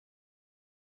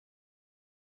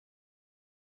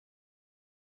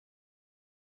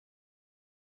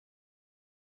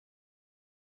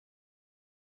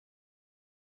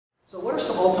So what are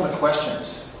some ultimate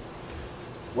questions?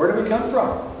 Where do we come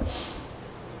from?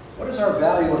 What is our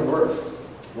value and worth?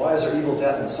 Why is there evil,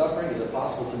 death, and suffering? Is it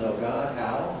possible to know God?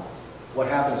 How? What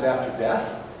happens after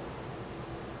death?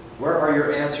 Where are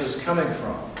your answers coming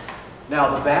from?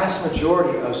 Now, the vast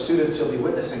majority of students you'll be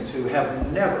witnessing to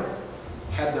have never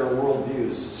had their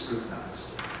worldviews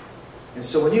scrutinized. And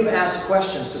so when you ask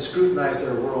questions to scrutinize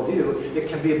their worldview, it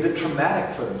can be a bit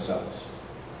traumatic for themselves.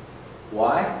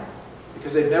 Why?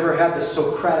 Because they've never had the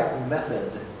Socratic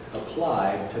method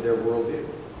applied to their worldview.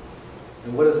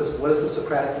 And what is this? What is the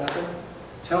Socratic method?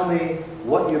 Tell me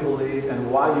what you believe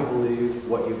and why you believe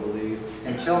what you believe,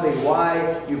 and tell me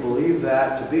why you believe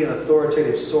that to be an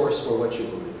authoritative source for what you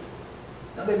believe.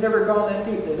 Now, they've never gone that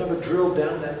deep. They've never drilled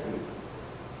down that deep.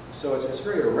 So it's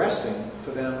very arresting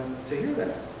for them to hear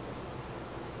that.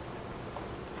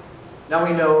 Now,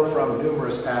 we know from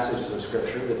numerous passages of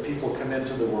Scripture that people come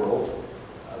into the world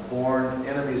born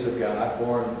enemies of God,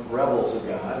 born rebels of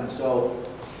God. And so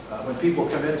when people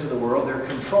come into the world, they're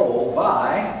controlled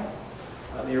by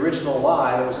the original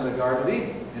lie that was in the Garden of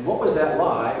Eden. And what was that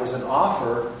lie? It was an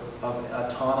offer of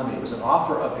autonomy. It was an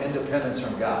offer of independence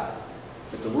from God.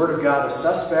 That the Word of God is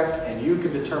suspect, and you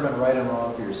can determine right and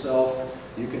wrong for yourself.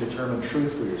 You can determine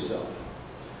truth for yourself.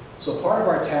 So part of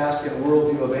our task in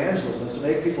Worldview Evangelism is to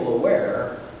make people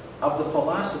aware of the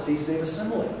philosophies they've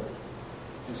assimilated.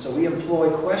 And so we employ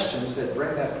questions that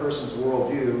bring that person's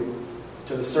worldview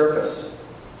to the surface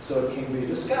so it can be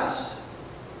discussed.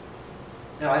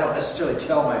 Now, I don't necessarily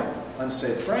tell my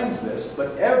unsaved friends this,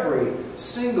 but every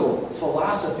single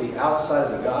philosophy outside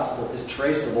of the gospel is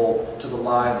traceable to the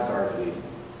lie in the Garden of Eden.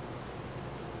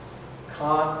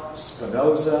 Kant,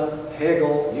 Spinoza,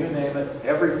 Hegel, you name it,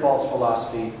 every false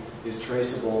philosophy is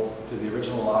traceable to the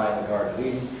original lie in the Garden of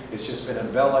Eden. It's just been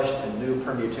embellished, and new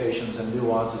permutations and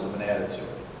nuances have been added to it.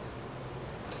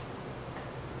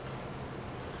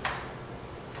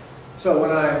 So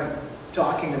when I'm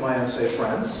talking to my unsaved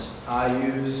friends, I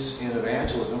use in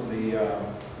evangelism the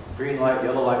green light,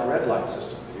 yellow light, red light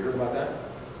system. Have you heard about that?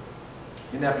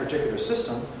 In that particular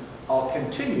system, I'll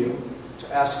continue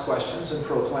to ask questions and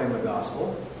proclaim the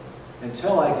gospel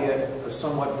until I get a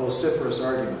somewhat vociferous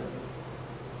argument.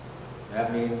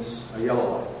 That means a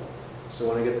yellow light. So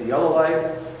when I get the yellow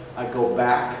light, I go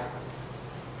back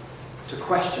to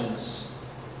questions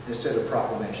instead of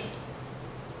proclamation.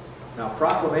 Now,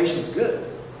 proclamation's good.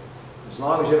 As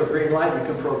long as you have a green light, you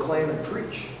can proclaim and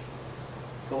preach.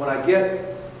 But when I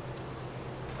get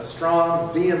a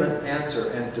strong, vehement answer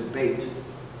and debate,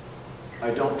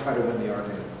 I don't try to win the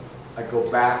argument. I go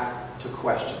back to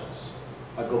questions.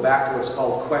 I go back to what's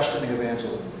called questioning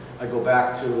evangelism. I go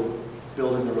back to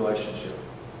building the relationship.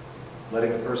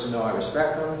 Letting the person know I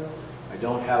respect them. I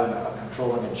don't have a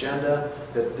controlling agenda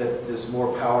that is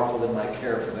more powerful than my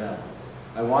care for them.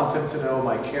 I want them to know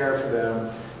my care for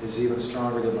them is even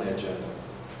stronger than my agenda.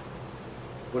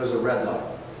 What is a red light?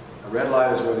 A red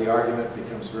light is where the argument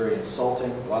becomes very insulting,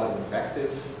 a lot of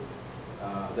invective.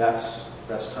 That's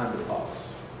time to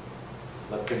pause.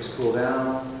 Let things cool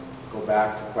down, go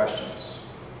back to questions.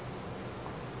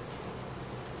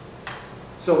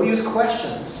 So we use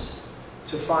questions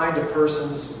to find a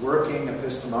person's working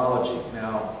epistemology.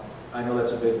 Now, I know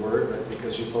that's a big word, but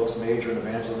because you folks major in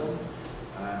evangelism,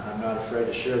 I'm not afraid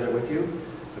to share that with you.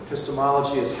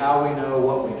 Epistemology is how we know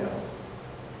what we know.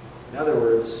 In other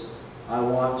words, I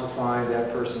want to find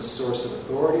that person's source of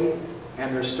authority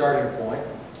and their starting point,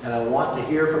 and I want to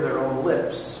hear from their own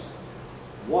lips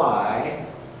why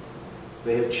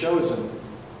they have chosen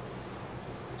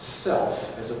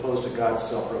self as opposed to God's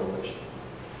self-revelation.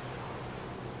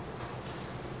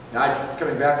 Now,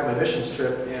 coming back from a missions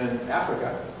trip in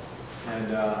Africa,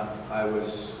 and I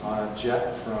was on a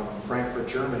jet from Frankfurt,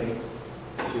 Germany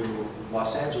to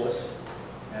Los Angeles,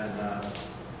 and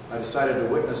I decided to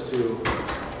witness to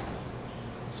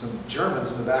some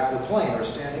Germans in the back of the plane who were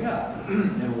standing up.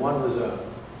 And one was an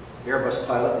Airbus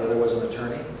pilot, the other was an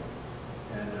attorney.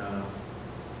 And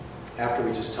after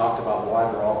we just talked about why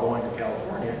we're all going to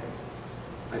California,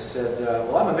 I said,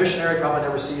 well, I'm a missionary, probably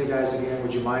never see you guys again.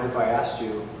 Would you mind if I asked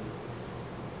you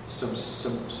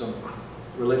some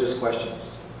religious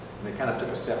questions? And they kind of took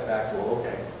a step back and said, well,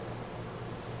 okay.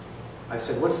 I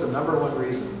said, what's the #1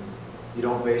 reason you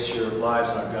don't base your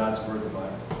lives on God's Word, the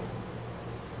Bible?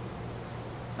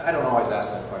 I don't always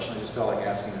ask that question. I just felt like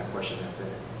asking that question that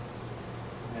day.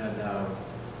 And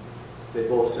they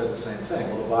both said the same thing.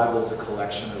 Well, the Bible is a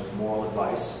collection of moral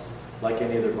advice, like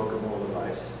any other book of moral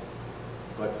advice.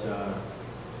 But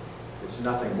it's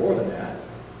nothing more than that,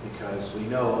 because we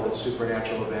know that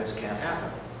supernatural events can't happen.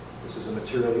 This is a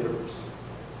material universe.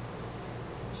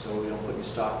 So we don't put any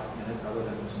stock in it other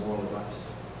than its moral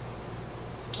advice.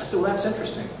 I said, well, that's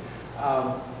interesting.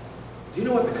 Do you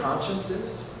know what the conscience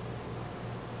is?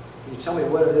 Can you tell me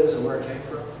what it is and where it came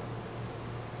from?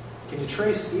 Can you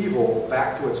trace evil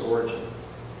back to its origin?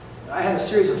 I had a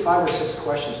series of 5 or 6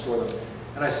 questions for them.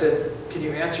 And I said, can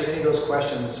you answer any of those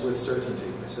questions with certainty?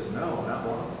 They said, no, not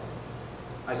one.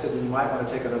 I said, then you might want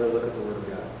to take another look at the Word of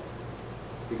God,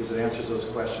 because it answers those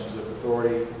questions with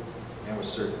authority and with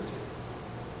certainty.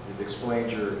 It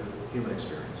explains your human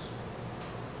experience.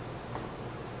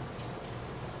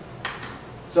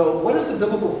 So what is the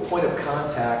biblical point of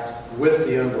contact with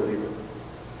the unbeliever?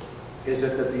 Is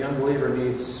it that the unbeliever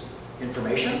needs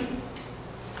information?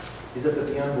 Is it that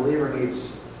the unbeliever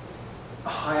needs a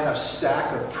high enough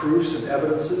stack of proofs and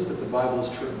evidences that the Bible is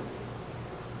true?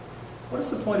 What is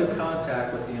the point of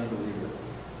contact with the unbeliever?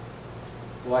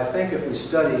 Well, I think if we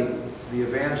study the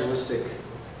evangelistic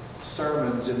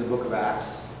sermons in the book of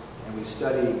Acts, and we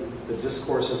study the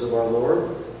discourses of our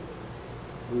Lord,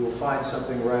 we will find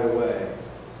something right away,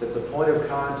 that the point of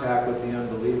contact with the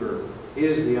unbeliever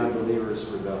is the unbeliever's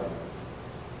rebellion.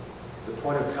 The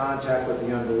point of contact with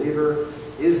the unbeliever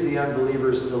is the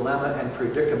unbeliever's dilemma and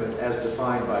predicament as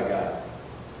defined by God,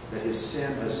 that his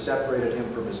sin has separated him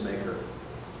from his Maker.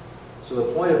 So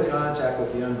the point of contact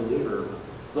with the unbeliever,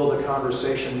 though the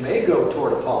conversation may go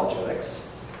toward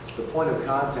apologetics, the point of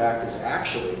contact is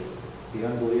actually the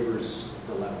unbeliever's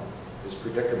dilemma, his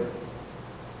predicament,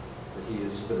 that he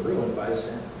has been ruined by his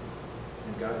sin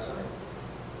in God's sight.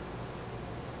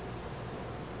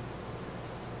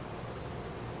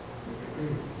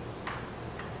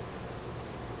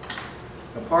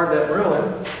 Now, part of that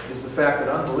ruin is the fact that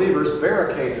unbelievers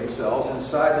barricade themselves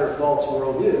inside their false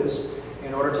worldviews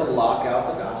in order to lock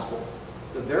out the gospel.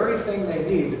 The very thing they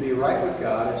need to be right with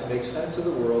God and to make sense of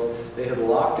the world, they have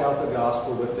locked out the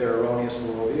gospel with their erroneous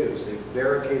worldviews. They've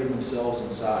barricaded themselves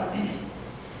inside.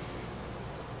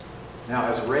 Now,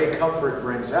 as Ray Comfort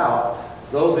brings out,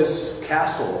 though this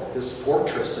castle, this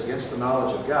fortress against the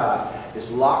knowledge of God,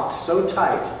 is locked so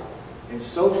tight and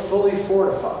so fully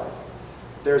fortified,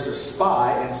 there's a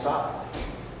spy inside.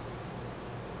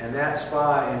 And that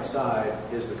spy inside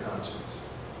is the conscience.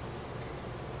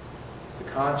 The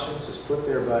conscience is put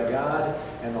there by God,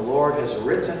 and the Lord has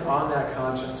written on that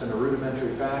conscience in a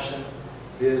rudimentary fashion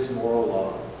His moral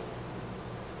law.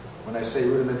 When I say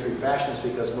rudimentary fashion, it's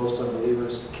because most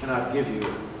unbelievers cannot give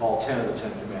you all 10 of the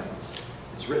 10 commandments.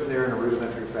 It's written there in a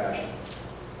rudimentary fashion.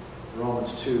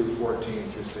 Romans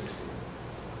 2:14 through 16.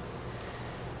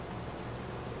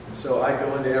 And so I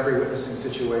go into every witnessing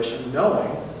situation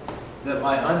knowing that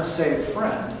my unsaved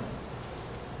friend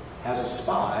has a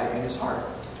spy in his heart.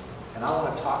 And I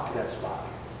want to talk to that spy.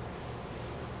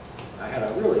 I had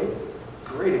a really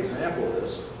great example of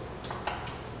this.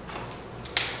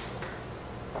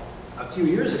 A few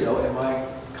years ago in my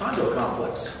condo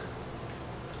complex,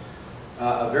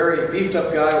 a very beefed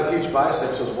up guy with huge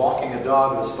biceps was walking a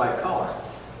dog with a spiked collar.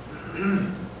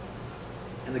 And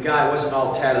the guy wasn't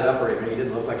all tatted up or anything. He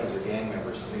didn't look like he's a gang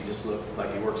member or something. He just looked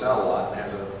like he works out a lot and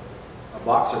has a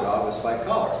boxer dog with a spiked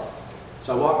collar.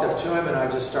 So I walked up to him and I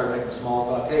just started making small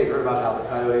talk. Hey, you heard about how the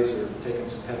coyotes are taking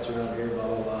some pets around here, blah,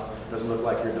 blah, blah. Doesn't look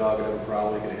like your dog would have a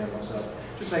problem. He can handle himself.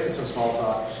 Just making some small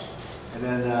talk. And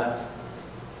then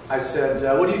I said,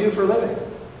 what do you do for a living?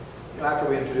 You know, after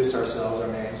we introduced ourselves, our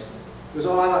names. He goes,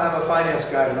 oh, I'm a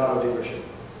finance guy at an auto dealership.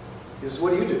 He says,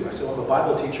 what do you do? I said, well, I'm a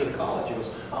Bible teacher at a college. He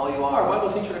goes, oh, you are a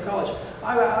Bible teacher at a college.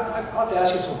 I'll have to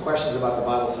ask you some questions about the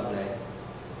Bible someday.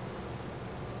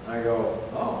 And I go,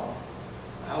 oh.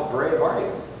 How brave are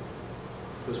you?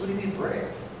 He goes, what do you mean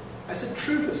brave? I said,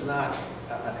 truth is not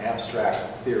an abstract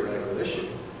theoretical issue.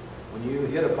 When you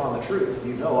hit upon the truth,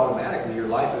 you know automatically your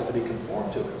life has to be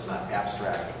conformed to it. It's not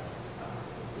abstract. He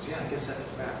goes, yeah, I guess that's a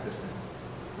fact, isn't it?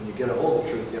 When you get a hold of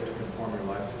the truth, you have to conform your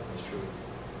life to it. That's true.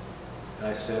 And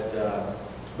I said,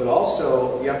 but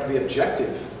also you have to be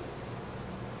objective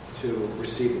to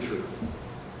receive the truth.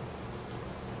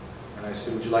 And I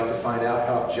said, would you like to find out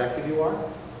how objective you are?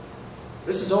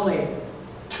 This is only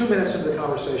 2 minutes into the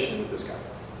conversation with this guy.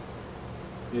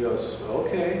 He goes,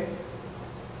 okay.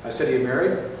 I said, are you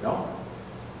married? No.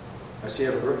 I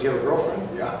said, do you have a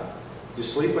girlfriend? Yeah. Do you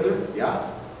sleep with her?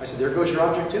 Yeah. I said, there goes your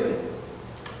objectivity.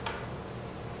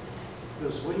 He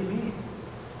goes, what do you mean?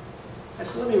 I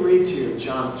said, let me read to you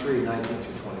John 3:19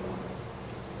 through 21.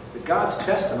 That God's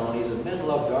testimony is that men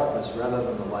love darkness rather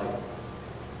than the light.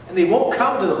 And they won't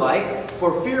come to the light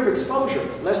for fear of exposure,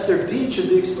 lest their deeds should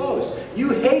be exposed.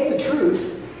 You hate the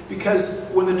truth because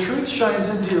when the truth shines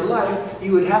into your life,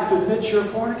 you would have to admit you're a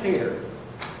fornicator.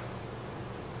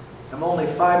 I'm only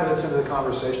 5 minutes into the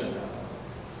conversation at that point.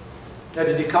 Now,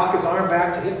 did he cock his arm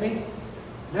back to hit me?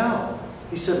 No.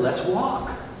 He said, let's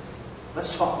walk.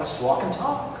 Let's talk, let's walk and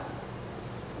talk.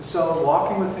 And so I'm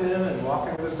walking with him and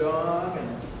walking with his dog,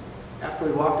 and after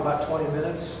we walked about 20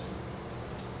 minutes,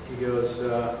 he goes,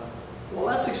 well,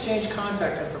 let's exchange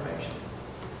contact information.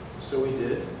 So we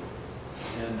did,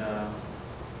 and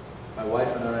my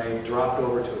wife and I dropped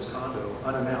over to his condo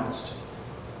unannounced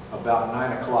about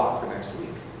 9 o'clock the next week.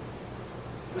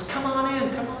 He goes, come on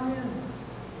in, come on in.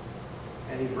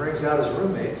 And he brings out his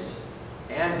roommates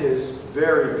and his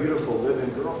very beautiful live-in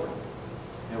girlfriend.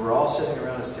 And we're all sitting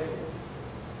around his table.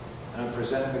 And I'm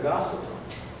presenting the gospel to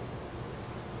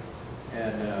him.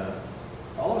 And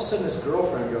all of a sudden his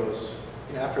girlfriend goes,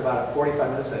 after about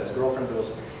 45 minutes of that, his girlfriend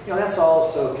goes, that's all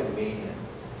so convenient.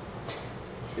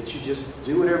 That you just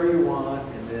do whatever you want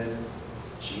and then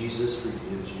Jesus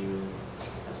forgives you.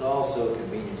 That's all so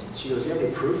convenient. And she goes, do you have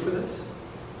any proof for this?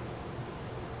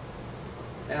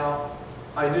 Now,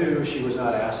 I knew she was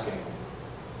not asking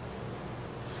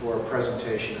for a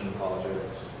presentation in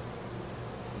apologetics.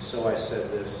 And so I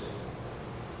said this.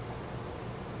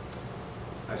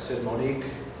 I said, Monique,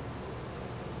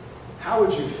 how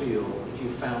would you feel if you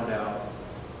found out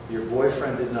your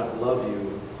boyfriend did not love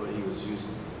you, but he was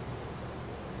using you?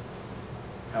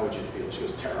 How would you feel? She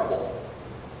goes, terrible.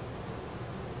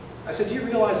 I said, do you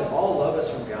realize that all love is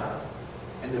from God?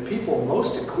 And the people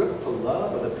most equipped to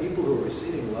love are the people who are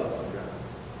receiving love from God.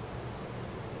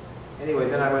 Anyway,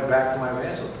 then I went back to my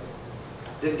evangelism.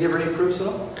 Didn't give her any proofs at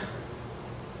all.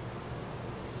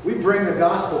 We bring the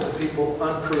gospel to people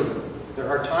unproven. There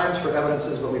are times for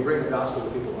evidences, but we bring the gospel to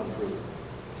people unproven.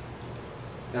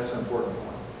 That's an important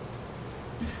point.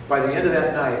 By the end of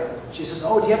that night, she says,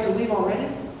 oh, do you have to leave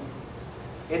already?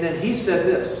 And then he said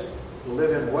this, the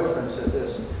live-in boyfriend said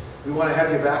this, we want to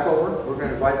have you back over. We're going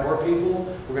to invite more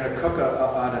people. We're going to cook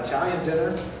an Italian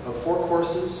dinner of 4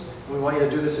 courses, and we want you to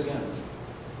do this again.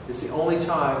 It's the only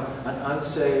time an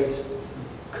unsaved,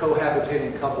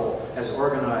 cohabitating couple has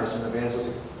organized an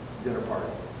evangelistic dinner party.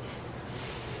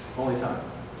 Only time.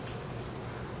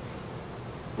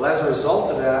 Well, as a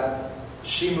result of that,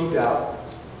 she moved out.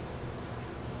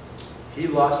 He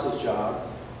lost his job,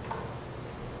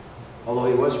 although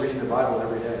he was reading the Bible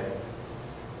every day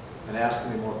and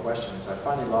asking me more questions. I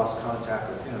finally lost contact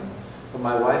with him. But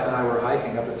my wife and I were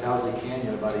hiking up at Towsley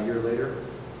Canyon about a year later,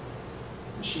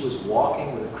 and she was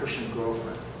walking with a Christian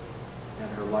girlfriend,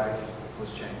 and her life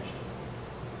was changed.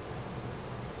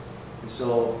 And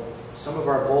so, some of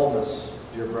our boldness,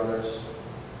 dear brothers,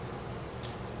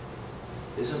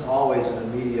 isn't always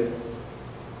an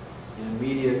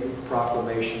immediate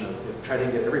proclamation of trying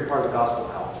to get every part of the gospel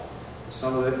out.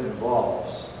 Some of it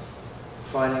involves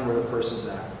finding where the person's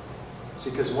at. See,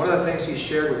 because one of the things he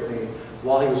shared with me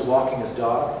while he was walking his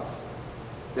dog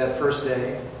that first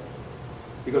day,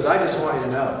 he goes, I just want you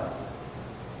to know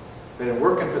that in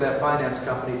working for that finance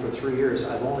company for 3 years,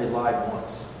 I've only lied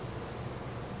once.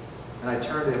 And I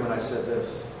turned to him and I said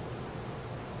this,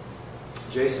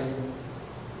 Jason,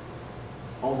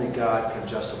 only God can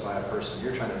justify a person.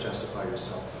 You're trying to justify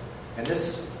yourself. And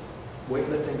this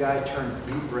weightlifting guy turned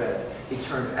beet red. He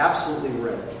turned absolutely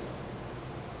red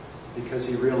because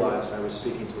he realized I was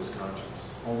speaking to his conscience.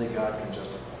 Only God can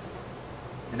justify.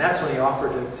 And that's when he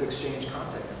offered to exchange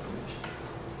contact information.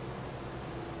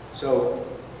 So,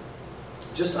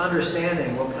 just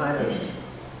understanding what kind of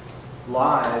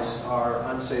lies our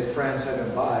unsaved friends have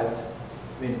imbibed.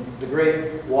 I mean, the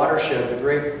great watershed, the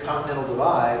great continental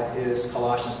divide is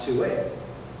Colossians 2:8.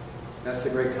 That's the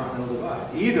great continental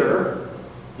divide. Either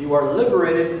you are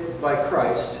liberated by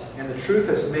Christ and the truth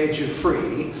has made you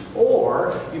free,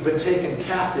 or you've been taken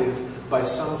captive by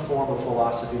some form of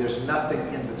philosophy. There's nothing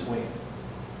in between.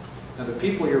 Now, the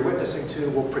people you're witnessing to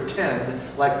will pretend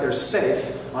like they're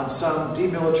safe on some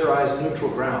demilitarized neutral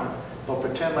ground. They'll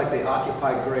pretend like they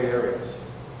occupy gray areas.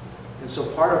 And so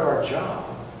part of our job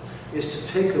is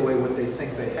to take away what they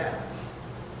think they have.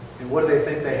 And what do they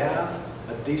think they have?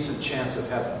 A decent chance of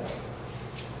heaven.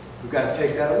 We've got to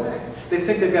take that away. They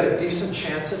think they've got a decent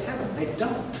chance at heaven. They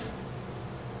don't.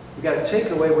 We've got to take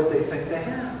away what they think they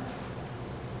have.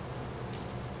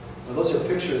 Well, those are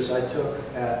pictures I took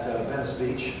at Venice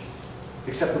Beach,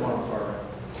 except the one on the far right.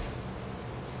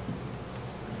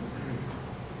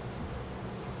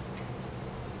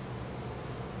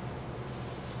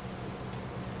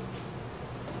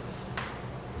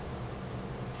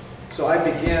 So I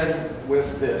begin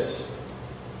with this.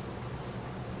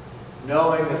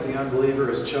 Knowing that the unbeliever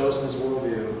has chosen his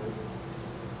worldview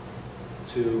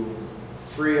to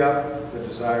free up the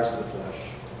desires of the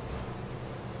flesh.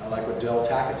 I like what Del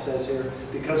Tackett says here.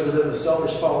 Because we live in a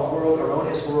selfish, fallen world,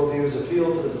 erroneous worldviews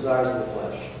appeal to the desires of the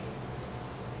flesh.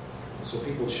 And so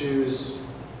people choose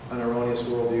an erroneous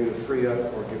worldview to free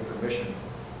up or give permission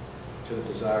to the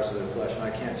desires of their flesh. And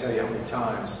I can't tell you how many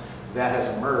times that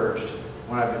has emerged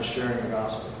when I've been sharing the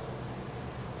gospel.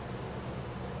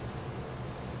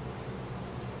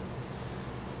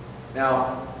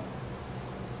 Now,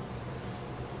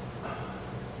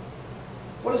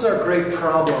 what is our great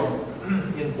problem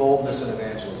in boldness and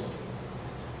evangelism?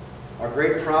 Our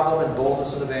great problem in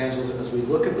boldness and evangelism is we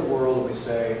look at the world and we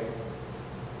say,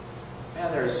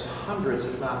 man, there's hundreds,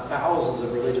 if not thousands,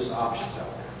 of religious options out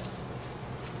there.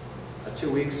 2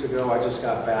 weeks ago, I just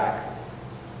got back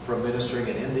from ministering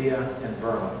in India and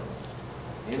Burma.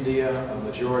 India, a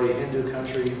majority Hindu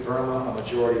country, Burma, a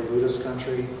majority Buddhist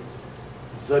country.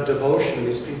 The devotion of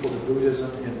these people to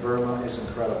Buddhism in Burma is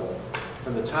incredible.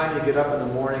 From the time you get up in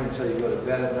the morning until you go to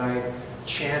bed at night,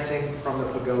 chanting from the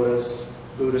pagodas,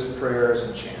 Buddhist prayers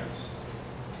and chants.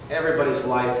 Everybody's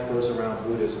life goes around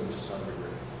Buddhism to some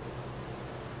degree.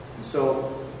 And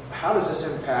so, how does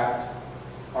this impact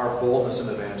our boldness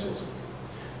in evangelism?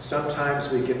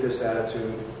 Sometimes we get this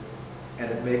attitude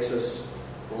and it makes us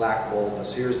lack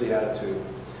boldness. Here's the attitude.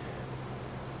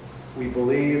 We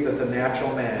believe that the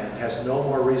natural man has no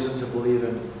more reason to believe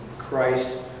in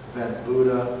Christ than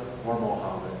Buddha or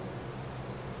Mohammed.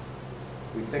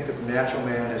 We think that the natural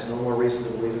man has no more reason to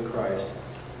believe in Christ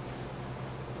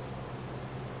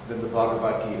than the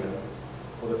Bhagavad Gita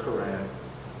or the Quran.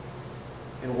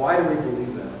 And why do we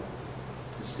believe that?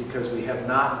 It's because we have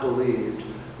not believed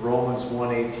Romans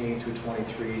 1:18 through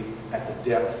 23 at the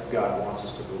depth God wants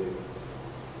us to believe it.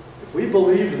 If we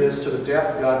believe this to the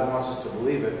depth God wants us to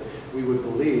believe it, we would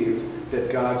believe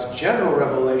that God's general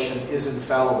revelation is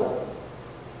infallible.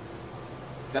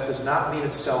 That does not mean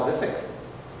it's salvific.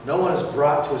 No one is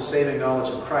brought to a saving knowledge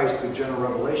of Christ through general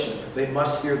revelation. They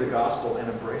must hear the gospel and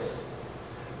embrace it.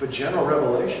 But general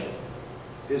revelation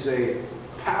is a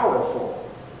powerful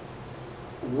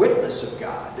witness of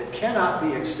God that cannot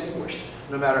be extinguished.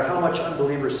 No matter how much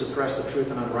unbelievers suppress the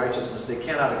truth and unrighteousness, they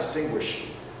cannot extinguish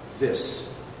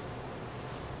this.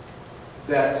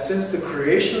 That since the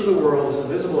creation of the world, his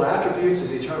invisible attributes,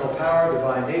 his eternal power,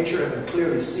 divine nature have been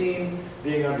clearly seen,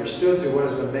 being understood through what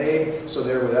has been made, so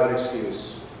they're without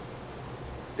excuse.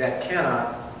 That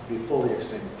cannot be fully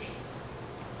extinguished.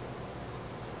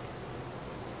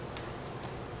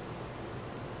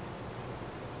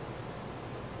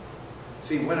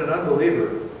 See, when an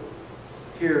unbeliever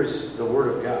hears the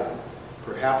Word of God,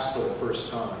 perhaps for the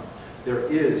first time, there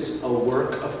is a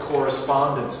work of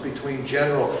correspondence between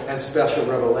general and special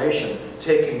revelation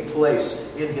taking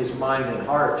place in his mind and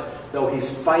heart, though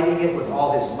he's fighting it with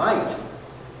all his might.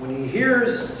 When he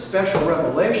hears special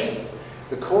revelation,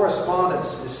 the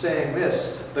correspondence is saying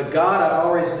this: the God I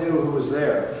always knew who was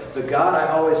there, the God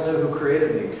I always knew who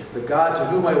created me, the God to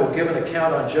whom I will give an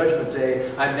account on Judgment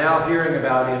Day, I'm now hearing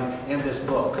about him in this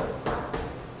book.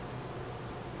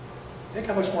 Think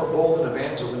how much more bold in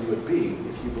evangelism you would be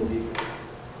if you believed it.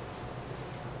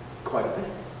 Quite a bit.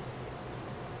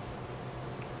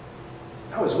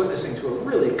 I was witnessing to a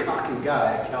really cocky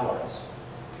guy at Keller's.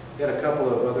 He had a couple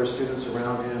of other students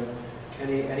around him,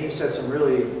 and he said some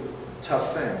really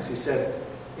tough things. He said,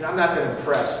 you know, I'm not that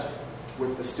impressed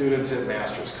with the students at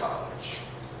Master's College.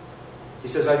 He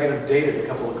says, I've even dated a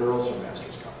couple of girls from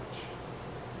Master's College.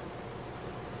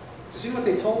 Do you see what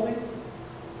they told me?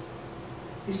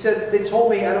 He said, they told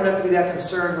me I don't have to be that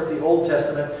concerned with the Old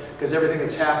Testament because everything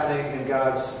that's happening in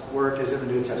God's work is in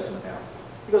the New Testament now.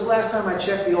 He goes, last time I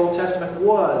checked, the Old Testament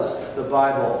was the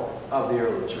Bible of the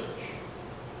early church.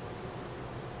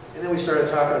 And then we started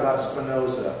talking about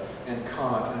Spinoza and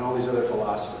Kant and all these other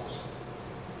philosophers.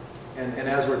 And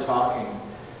as we're talking,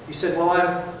 he said,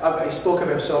 well, he spoke of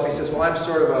himself, he says, well, I'm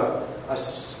sort of a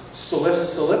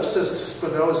solipsist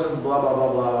Spinozan, blah, blah,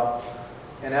 blah, blah.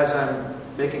 And as I'm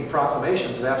making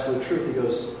proclamations of absolute truth, he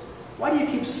goes, why do you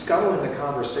keep scuttling the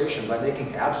conversation by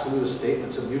making absolute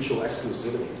statements of mutual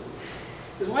exclusivity?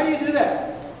 He goes, why do you do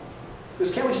that? He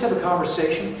goes, can't we just have a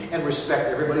conversation and respect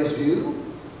everybody's view?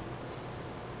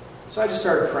 So I just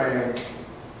started praying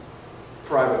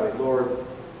privately, Lord,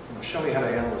 show me how to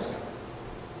handle this guy.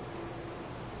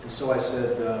 And so I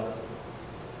said,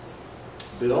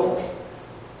 Bill,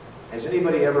 has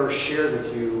anybody ever shared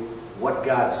with you what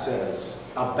God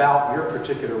says about your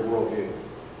particular worldview?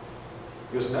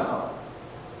 He goes, no.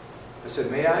 I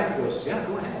said, may I? He goes, yeah,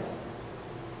 go ahead.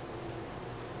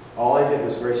 All I did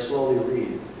was very slowly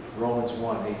read Romans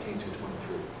 1:18 through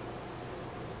 23.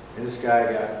 And this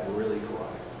guy got really quiet.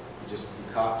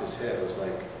 He cocked his head. It was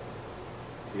like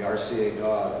the RCA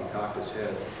dog. He cocked his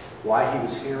head. Why? He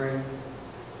was hearing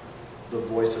the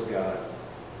voice of God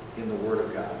in the Word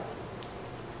of God.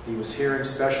 He was hearing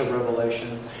special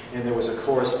revelation, and there was a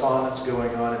correspondence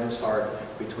going on in his heart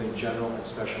between general and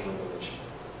special revelation.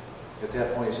 At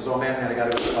that point, he says, oh man, I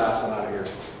got to go to class, I'm out of here.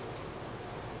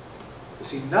 You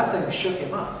see, nothing shook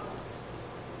him up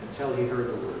until he heard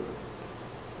the word.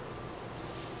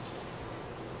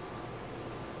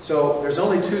 So there's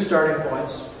only two starting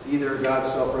points, either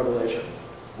God's self-revelation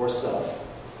or self.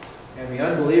 And the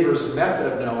unbeliever's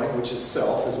method of knowing, which is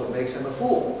self, is what makes him a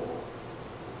fool.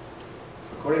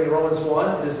 According to Romans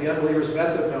 1, it is the unbeliever's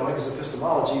method of knowing, is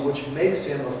epistemology, which makes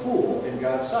him a fool in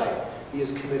God's sight. He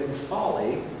is committing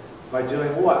folly by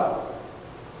doing what?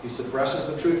 He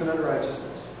suppresses the truth in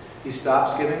unrighteousness. He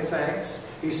stops giving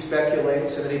thanks. He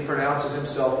speculates, and then he pronounces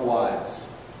himself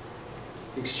wise.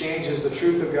 He exchanges the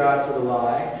truth of God for the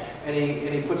lie, and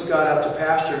he puts God out to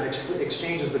pasture and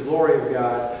exchanges the glory of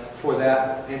God for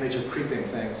that image of creeping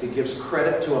things. He gives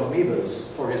credit to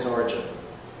amoebas for his origin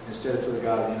instead of to the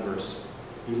God of the universe.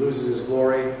 He loses his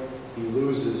glory. He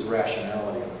loses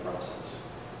rationality in the process.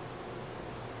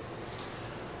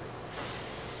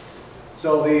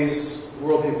 So these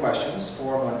worldview questions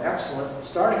form an excellent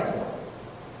starting point.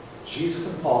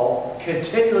 Jesus and Paul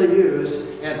continually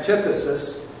used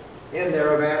antithesis in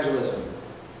their evangelism.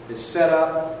 They set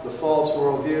up the false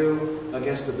worldview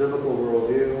against the biblical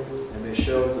worldview, and they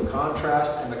showed the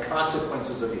contrast and the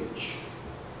consequences of each.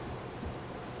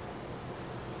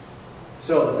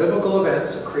 So the biblical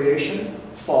events of creation,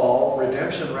 fall,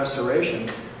 redemption, restoration,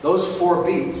 those four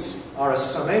beats are a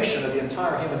summation of the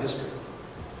entire human history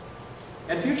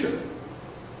and future.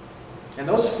 And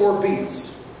those four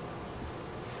beats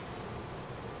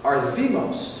are the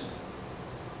most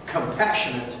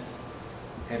compassionate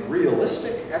and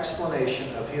realistic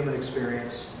explanation of human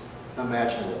experience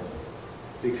imaginable,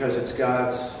 because it's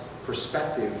God's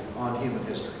perspective on human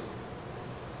history.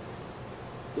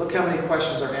 Look how many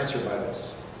questions are answered by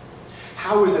this.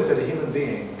 How is it that a human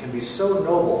being can be so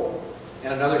noble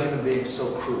and another human being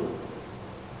so cruel?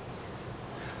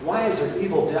 Why is there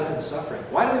evil, death, and suffering?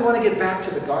 Why do we want to get back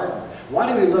to the garden?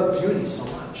 Why do we love beauty so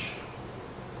much?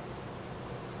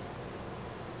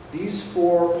 These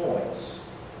 4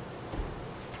 points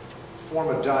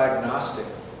form a diagnostic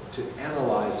to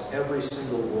analyze every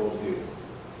single worldview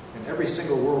and every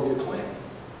single worldview claim.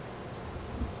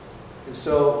 And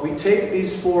so we take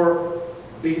these 4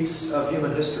 beats of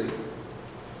human history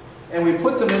and we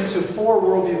put them into 4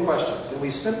 worldview questions, and we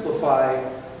simplify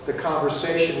the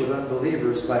conversation with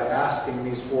unbelievers by asking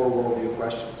these 4 worldview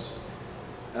questions.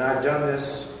 And I've done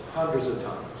this hundreds of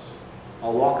times.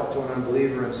 I'll walk up to an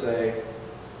unbeliever and say,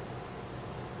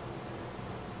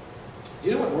 do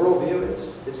you know what worldview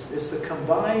is? It's the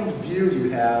combined view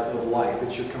you have of life.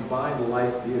 It's your combined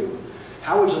life view.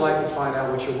 How would you like to find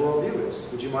out what your worldview is?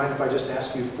 Would you mind if I just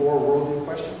ask you 4 worldview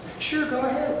questions? Sure, go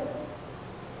ahead.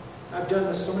 I've done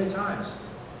this so many times.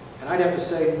 And I'd have to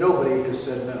say nobody has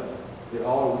said no. They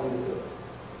all are willing to do it.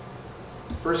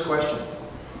 First question,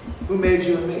 who made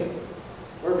you and me?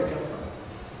 Where did we come from?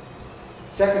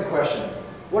 Second question,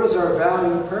 what is our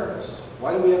value and purpose?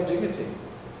 Why do we have dignity?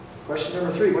 Question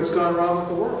number 3, what's gone wrong with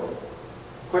the world?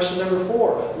 Question number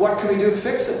 4, what can we do to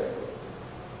fix it?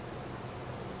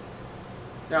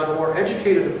 Now, the more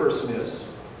educated a person is,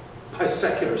 by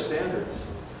secular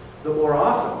standards, the more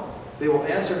often they will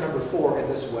answer number 4 in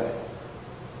this way.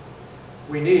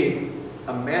 We need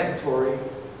a mandatory,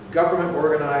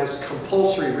 government-organized,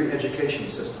 compulsory re-education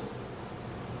system.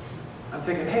 I'm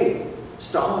thinking, hey,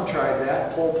 Stalin tried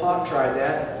that, Pol Pot tried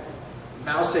that,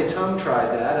 Mao Zedong tried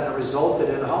that, and it resulted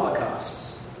in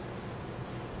holocausts.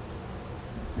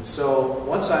 And so,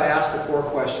 once I ask the 4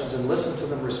 questions and listen to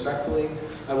them respectfully,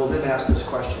 I will then ask this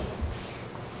question.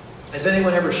 Has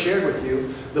anyone ever shared with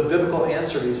you the biblical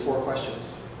answer to these 4 questions?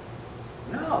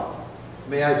 No.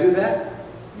 May I do that?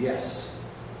 Yes.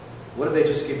 What did they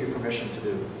just give you permission to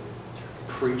do?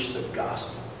 Preach the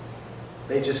gospel.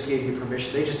 They just gave you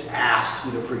permission. They just asked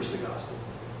you to preach the gospel.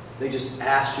 They just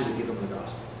asked you to give them the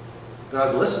gospel. But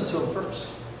I've listened to them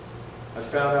first. I've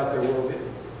found out their worldview.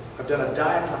 I've done a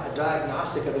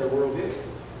diagnostic of their worldview.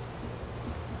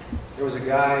 There was a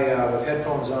guy with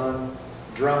headphones on,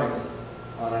 drumming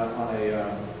on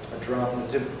a drum,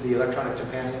 the electronic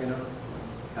timpani, you know,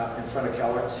 out in front of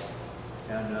Keller's.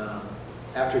 And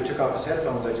after he took off his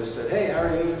headphones, I just said, hey, how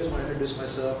are you? I just want to introduce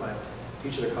myself. I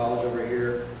teach at a college over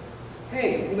here.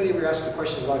 Hey, anybody ever ask you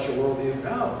questions about your worldview?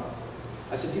 No.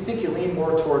 I said, do you think you lean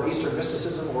more toward Eastern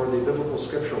mysticism or the biblical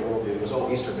scriptural worldview? He goes,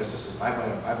 oh, Eastern mysticism. I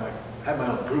have my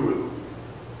own guru.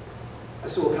 I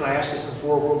said, well, can I ask you some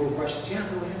 4 worldview questions? Yeah,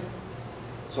 go ahead.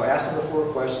 So I asked him the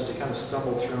 4 questions. He kind of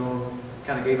stumbled through them,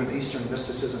 kind of gave an Eastern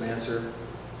mysticism answer.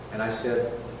 And I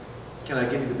said, can I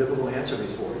give you the biblical answer to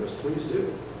these 4? He goes, please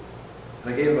do.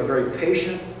 And I gave him a very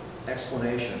patient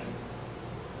explanation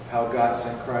of how God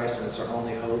sent Christ and it's our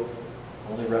only hope.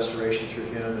 only restoration through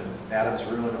him, and Adam's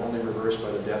ruin only reversed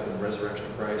by the death and resurrection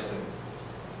of Christ. And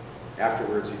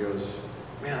afterwards he goes,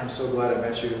 man, I'm so glad I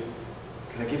met you.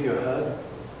 Can I give you a hug?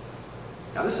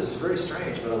 Now this is very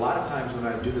strange, but a lot of times when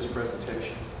I do this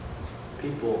presentation,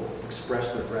 people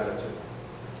express their gratitude.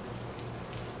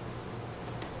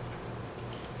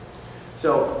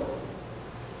 So,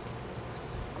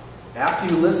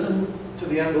 after you listen to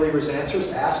the unbeliever's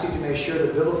answers, ask if you may share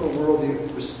the biblical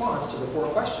worldview response to the 4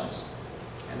 questions.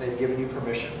 And they've given you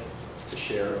permission to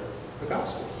share the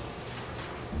gospel.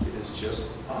 It is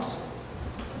just awesome.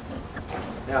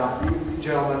 Now, you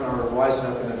gentlemen are wise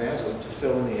enough in evangelism to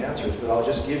fill in the answers, but I'll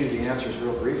just give you the answers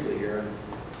real briefly here.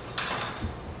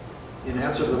 In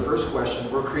answer to the first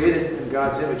question, we're created in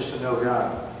God's image to know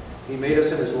God. He made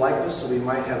us in his likeness so we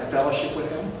might have fellowship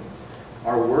with him.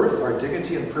 Our worth, our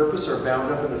dignity, and purpose are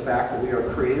bound up in the fact that we are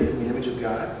created in the image of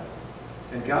God.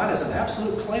 And God has an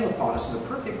absolute claim upon us and a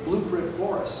perfect blueprint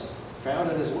for us,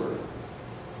 found in his word.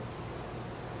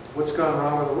 What's gone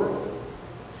wrong with the world?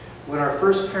 When our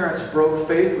first parents broke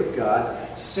faith with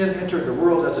God, sin entered the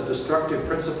world as a destructive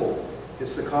principle.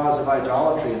 It's the cause of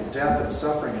idolatry and death and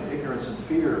suffering and ignorance and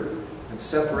fear and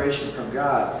separation from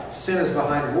God. Sin is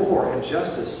behind war,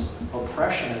 injustice,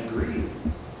 oppression, and greed.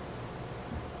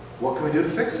 What can we do to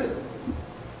fix it?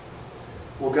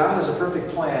 Well, God has a perfect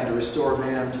plan to restore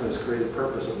man to his created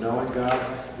purpose of knowing God,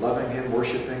 loving him,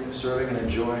 worshiping, serving, and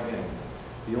enjoying him.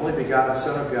 The only begotten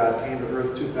Son of God came to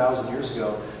earth 2,000 years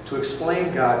ago to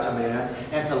explain God to man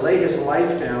and to lay his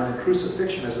life down in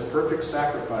crucifixion as a perfect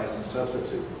sacrifice and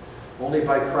substitute. Only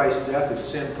by Christ's death is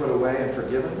sin put away and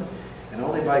forgiven, and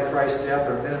only by Christ's death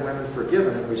are men and women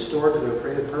forgiven and restored to their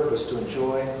created purpose to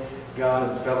enjoy God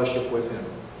and fellowship with him.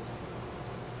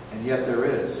 And yet there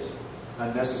is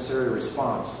a necessary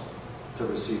response to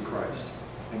receive Christ,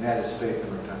 and that is faith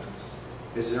and repentance.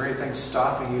 Is there anything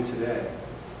stopping you today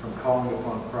from calling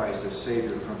upon Christ as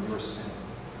Savior from your sin?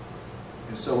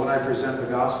 And so when I present the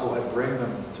gospel, I bring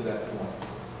them to that point.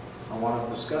 I want to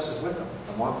discuss it with them.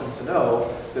 I want them to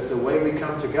know that the way we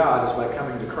come to God is by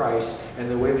coming to Christ, and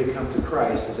the way we come to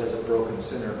Christ is as a broken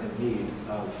sinner in need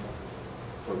of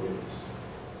forgiveness.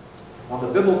 On the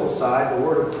biblical side, the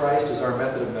word of Christ is our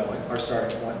method of knowing, our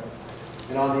starting point.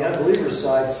 And on the unbeliever's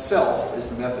side, self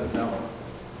is the method of knowing.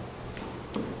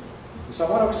 And so I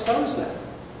want to expose that.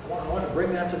 I want to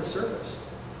bring that to the surface.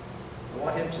 I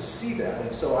want him to see that.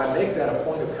 And so I make that a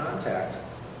point of contact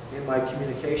in my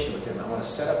communication with him. I want to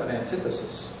set up an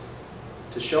antithesis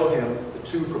to show him the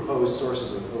 2 proposed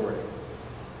sources of authority.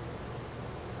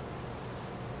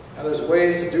 Now there's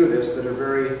ways to do this that are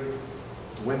very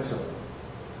winsome.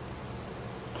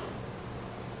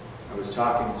 I was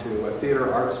talking to a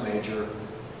theater arts major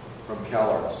from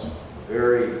CalArts, a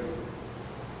very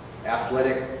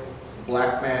athletic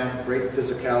black man, great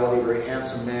physicality, very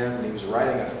handsome man, and he was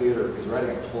writing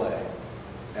a play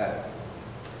at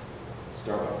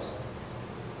Starbucks.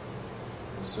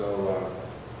 And so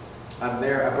I'm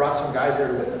there, I brought some guys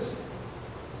there to witness.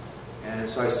 And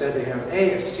so I said to him,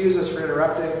 hey, excuse us for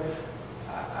interrupting.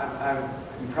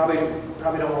 You probably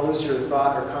don't want to lose your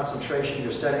thought or concentration.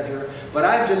 You're studying here. But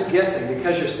I'm just guessing,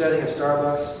 because you're studying at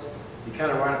Starbucks, you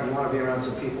want to be around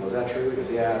some people. Is that true? He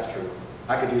goes, yeah, that's true.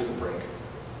 I could use the break.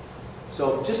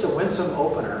 So just a winsome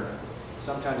opener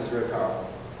sometimes is very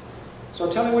powerful. So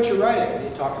tell me what you're writing. And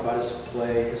he talked about his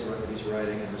play, his work that he's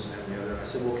writing, and this and the other. And I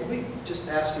said, well, can we just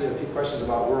ask you a few questions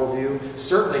about worldview?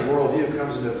 Certainly worldview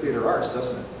comes into theater arts,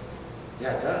 doesn't it?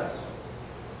 Yeah, it does.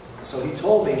 So he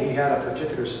told me he had a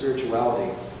particular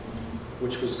spirituality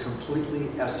which was completely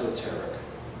esoteric,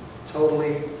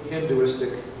 totally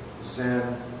Hinduistic,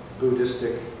 Zen,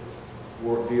 Buddhistic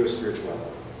view of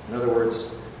spirituality. In other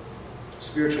words,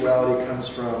 spirituality comes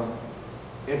from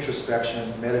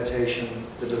introspection, meditation,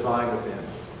 the divine within.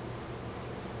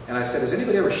 And I said, has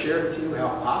anybody ever shared with you how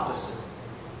opposite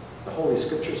the Holy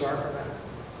Scriptures are from that?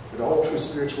 That all true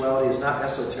spirituality is not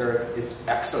esoteric, it's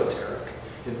exoteric.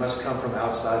 It must come from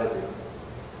outside of you.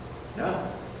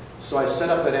 No. So I set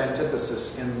up an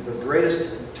antithesis in the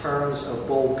greatest terms of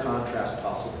bold contrast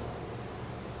possible.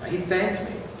 Now, he thanked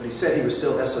me, but he said he was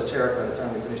still esoteric by the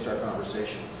time we finished our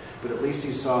conversation. But at least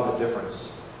he saw the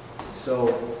difference.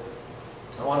 So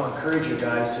I want to encourage you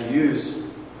guys to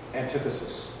use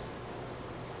antithesis.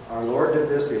 Our Lord did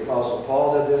this, the Apostle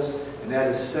Paul did this, and that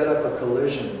is set up a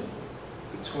collision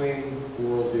between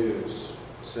worldviews.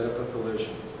 Set up a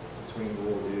collision between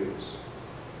worldviews.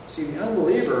 See, the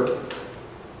unbeliever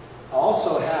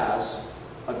also has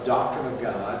a doctrine of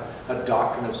God, a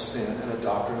doctrine of sin, and a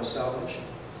doctrine of salvation.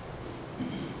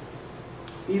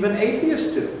 Even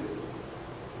atheists do.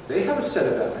 They have a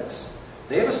set of ethics.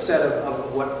 They have a set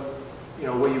of what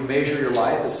where you measure your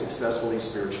life as successfully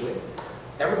spiritually.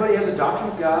 Everybody has a doctrine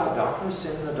of God, a doctrine of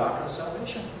sin, and a doctrine of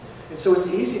salvation. And so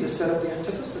it's easy to set up the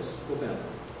antithesis with them.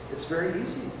 It's very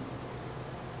easy.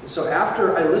 And so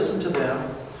after I listen to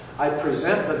them, I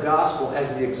present the gospel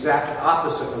as the exact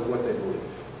opposite of what they believe.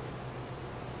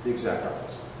 The exact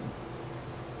opposite.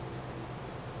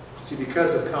 See,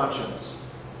 because of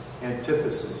conscience,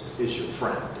 antithesis is your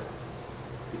friend.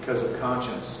 Because of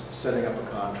conscience, setting up a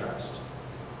contrast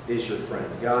is your friend.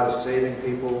 God is saving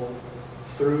people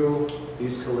through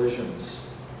these collisions.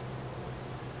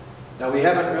 Now, we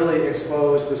haven't really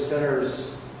exposed the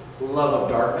sinner's love of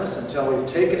darkness until we've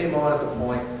taken him on at the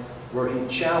point where he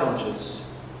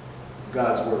challenges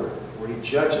God's word, where he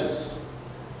judges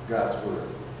God's word.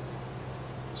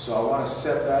 So I want to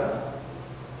set that up.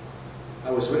 I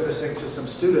was witnessing to some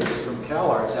students from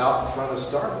CalArts out in front of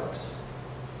Starbucks.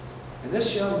 And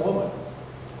this young woman,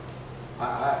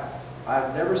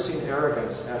 I've never seen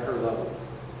arrogance at her level.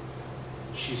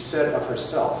 She said of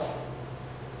herself,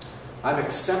 I'm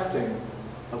accepting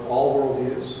of all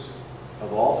worldviews,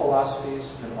 of all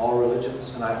philosophies, and all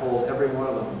religions, and I hold every one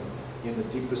of them in the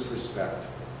deepest respect.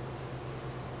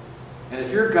 And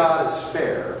if your God is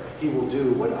fair, he will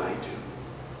do what I do.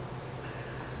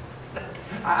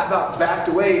 I about backed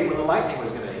away when the lightning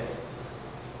was going to hit.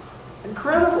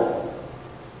 Incredible.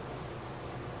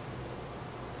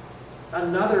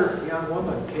 Another young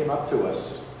woman came up to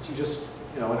us. She just,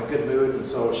 in a good mood, and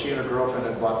so she and her girlfriend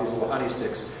had bought these little honey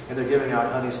sticks, and they're giving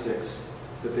out honey sticks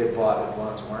that they bought at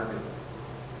Vaughn's Market.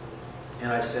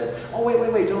 And I said, oh,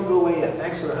 wait, don't go away yet.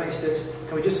 Thanks for the honey sticks.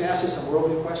 Can we just ask you some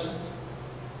worldview questions?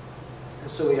 And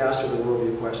so we asked her the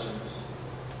worldview questions.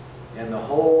 And the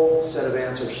whole set of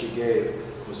answers she gave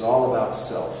was all about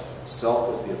self. Self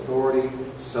was the authority,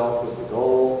 self was the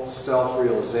goal,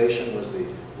 self-realization was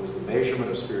the measurement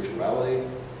of spirituality.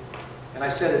 And I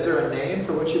said, is there a name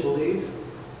for what you believe?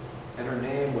 And her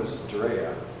name was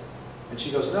Drea. And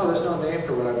she goes, no, there's no name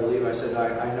for what I believe. I said,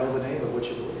 I know the name of what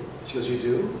you believe. She goes, you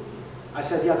do? I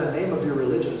said, yeah, the name of your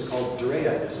religion is called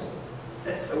Dreaism.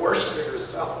 It's the worship of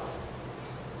yourself.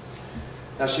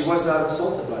 Now, she was not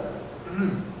insulted by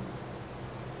that.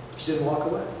 She didn't walk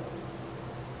away.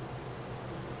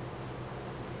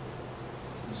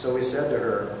 And so we said to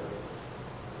her,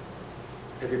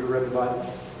 have you ever read the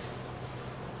Bible?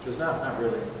 She goes, no, not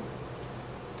really.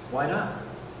 Why not?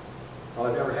 Well,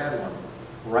 I've never had one.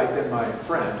 Right then my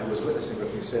friend who was witnessing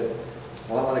with me said,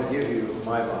 well, I want to give you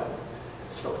my Bible.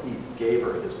 So he gave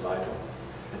her his Bible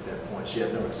at that point. She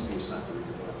had no excuse not to read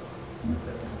the Bible at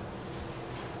that time.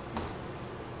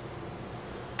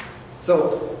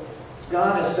 So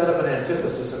God has set up an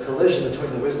antithesis, a collision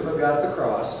between the wisdom of God at the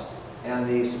cross and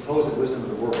the supposed wisdom of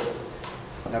the world.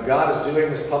 Now God is doing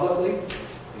this publicly.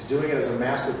 He's doing it as a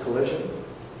massive collision.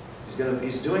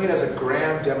 He's doing it as a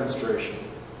grand demonstration.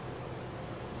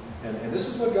 And this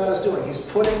is what God is doing. He's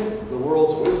putting the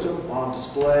world's wisdom on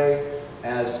display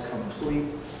as complete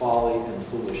folly and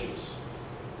foolishness.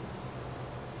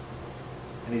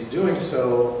 And he's doing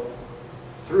so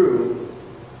through,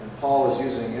 and Paul is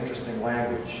using interesting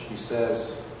language. He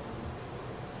says,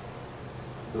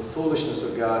 the foolishness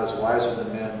of God is wiser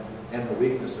than men, and the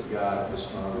weakness of God is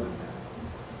stronger than men.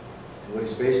 And what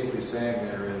he's basically saying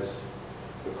there is,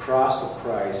 the cross of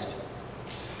Christ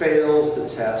fails the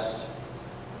test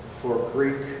for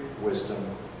Greek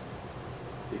wisdom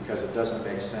because it doesn't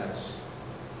make sense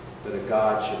that a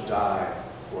God should die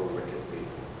for wicked people.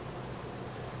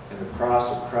 And the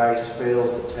cross of Christ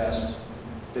fails the test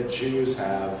that Jews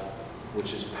have,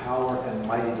 which is power and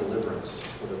mighty deliverance,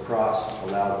 for the cross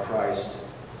allowed Christ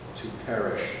to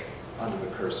perish under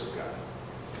the curse of God.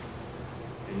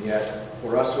 And yet,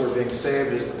 for us who are being saved,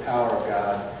 it is the power of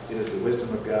God, it is the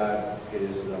wisdom of God, it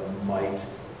is the might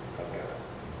of God.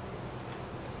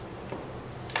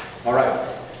 All right,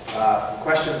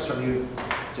 questions from you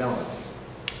gentlemen?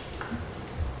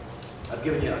 I've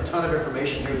given you a ton of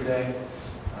information here today,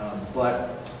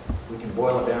 but we can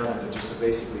boil it down into just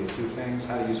basically a few things.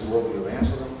 How to use worldview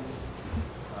evangelism.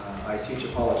 I teach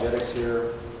apologetics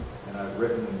here, and I've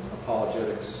written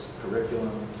apologetics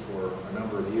curriculum for a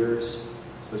number of years.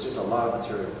 So there's just a lot of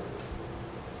material.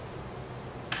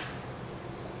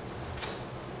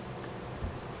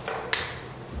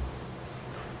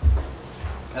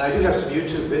 And I do have some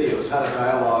YouTube videos, how to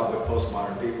dialogue with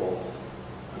postmodern people.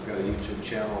 I've got a YouTube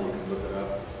channel, you can look it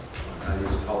up, on how to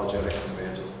use apologetics and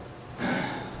evangelism. I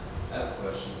have a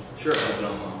question. Sure. I've been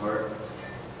on my heart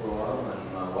for a while,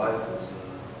 and my wife was,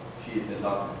 she had been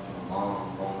talking to my mom on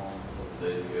the phone a couple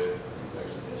days ago. I think it was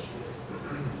actually yesterday.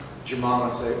 Is your mom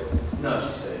unsaved? No,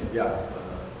 she's saved. Yeah. I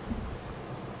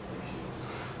think she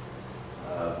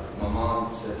is. My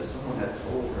mom's said that someone had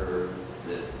told her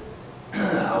that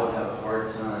I would have a hard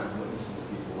time witnessing to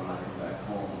people when I come back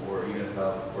home, or even if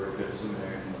I were to go to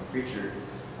seminary and become a preacher,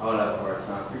 I would have a hard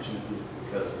time preaching to people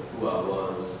because of who I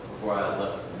was before I had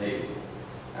left the Navy.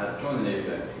 I joined the Navy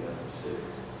back in 2006,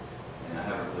 and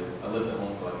I lived at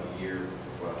home for like a year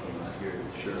before I came out here to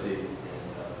TMCES.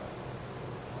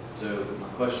 And so my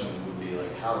question would be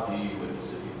like, how do you witness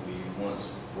to people you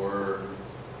once were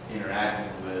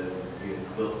interacting with, and you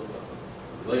had built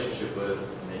a relationship with,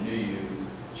 and they knew you,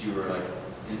 but you were like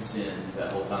in sin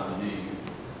that whole time they knew you,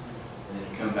 and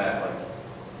then you come back like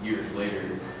years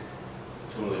later,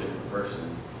 a totally different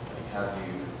person. Like, how do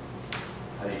you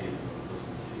get them to listen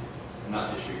to you and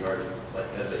not disregard you, like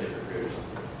as a hypocrite or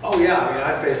something? Oh yeah, I mean,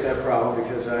 I faced that problem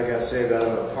because I got saved out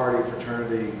of a party,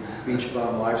 fraternity, beach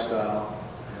bum lifestyle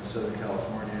in Southern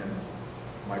California. And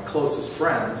my closest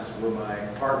friends were my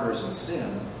partners in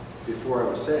sin before I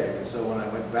was saved. And so when I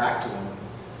went back to them,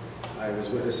 I was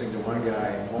witnessing to one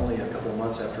guy only a couple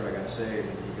months after I got saved,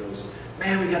 and he goes,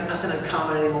 "Man, we got nothing in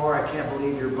common anymore. I can't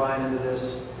believe you're buying into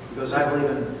this." He goes, "I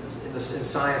believe in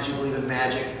science, you believe in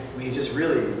magic." I mean, he just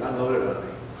really unloaded on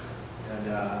me. And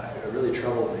it really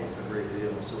troubled me a great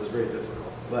deal, so it was very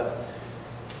difficult. But,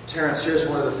 Terrence, here's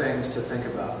one of the things to think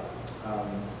about.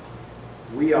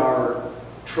 We are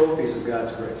trophies of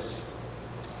God's grace.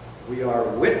 We are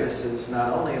witnesses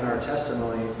not only in our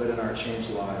testimony, but in our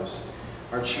changed lives.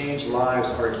 Our changed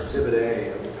lives are exhibit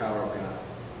A of the power of God.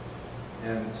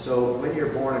 And so when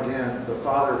you're born again, the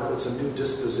Father puts a new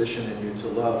disposition in you to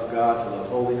love God, to love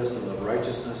holiness, to love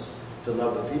righteousness, to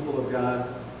love the people of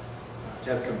God, to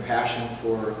have compassion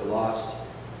for the lost.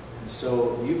 And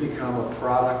so you become a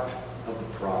product of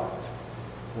the product.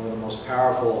 One of the most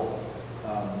powerful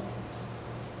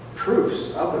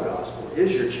proofs of the gospel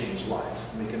is your changed life.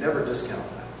 And we can never discount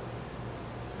that.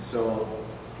 And so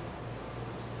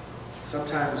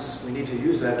sometimes we need to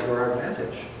use that to our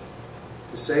advantage.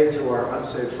 To say to our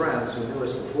unsaved friends who knew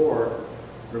us before,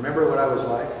 remember what I was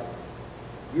like?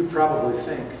 You probably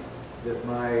think that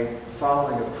my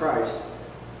following of Christ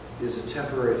is a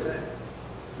temporary thing.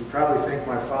 You probably think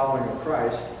my following of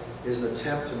Christ is an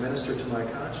attempt to minister to my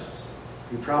conscience.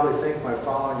 You probably think my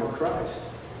following of Christ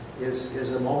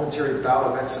is a momentary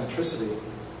bout of eccentricity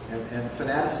and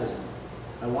fanaticism.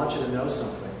 I want you to know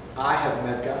something. I have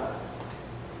met God.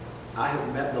 I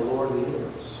have met the Lord of the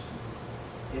universe.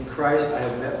 In Christ, I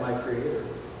have met my Creator.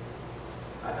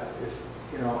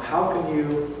 How can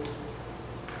you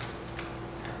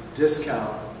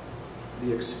discount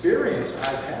the experience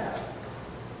I've had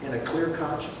in a clear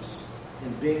conscience,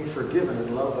 in being forgiven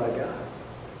and loved by God?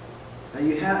 Now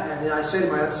and I say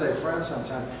to my unsaved friends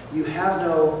sometimes, you have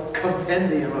no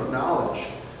compendium of knowledge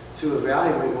to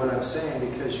evaluate what I'm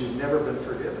saying because you've never been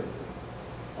forgiven.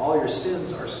 All your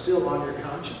sins are still on your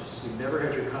conscience. You've never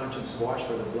had your conscience washed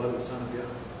by the blood of the Son of God.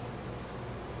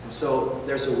 And so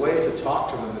there's a way to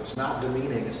talk to them that's not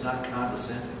demeaning, it's not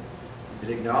condescending. It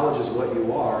acknowledges what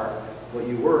you are, what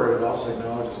you were, and it also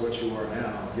acknowledges what you are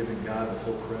now, giving God the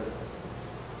full credit.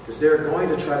 Because they're going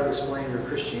to try to explain your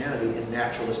Christianity in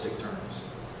naturalistic terms.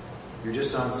 You're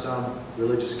just on some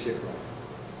religious kick right.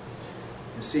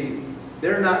 And see,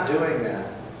 they're not doing that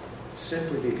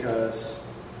simply because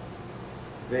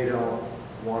they don't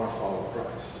want to follow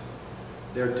Christ.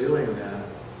 They're doing that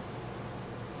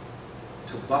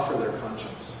to buffer their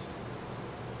conscience.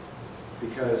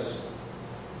 Because,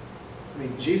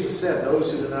 Jesus said,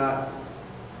 those who do not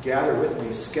gather with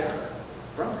me scatter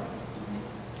from me.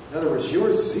 In other words,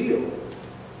 your zeal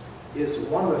is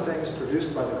one of the things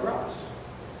produced by the cross.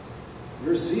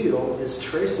 Your zeal is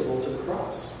traceable to the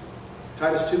cross.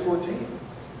 Titus 2:14.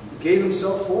 He gave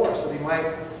himself for us that he might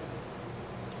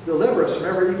deliver us from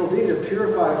every evil deed and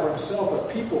purify for himself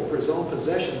a people for his own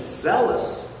possession,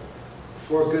 zealous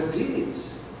for good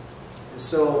deeds. And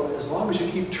so, as long as you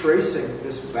keep tracing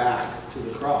this back to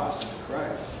the cross and to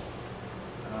Christ,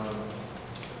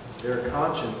 their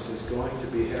conscience is going to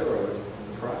be harrowed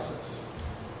in the process.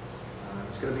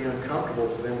 It's going to be uncomfortable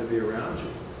for them to be around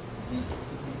you.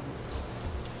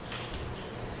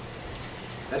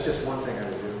 That's just one thing I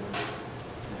would do.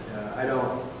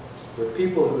 With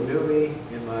people who knew me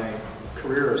in my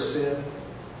career of sin,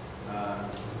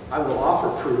 I will offer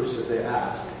proofs if they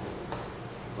ask,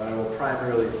 but I will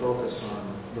primarily focus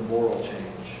on the moral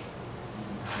change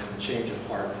and the change of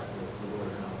heart that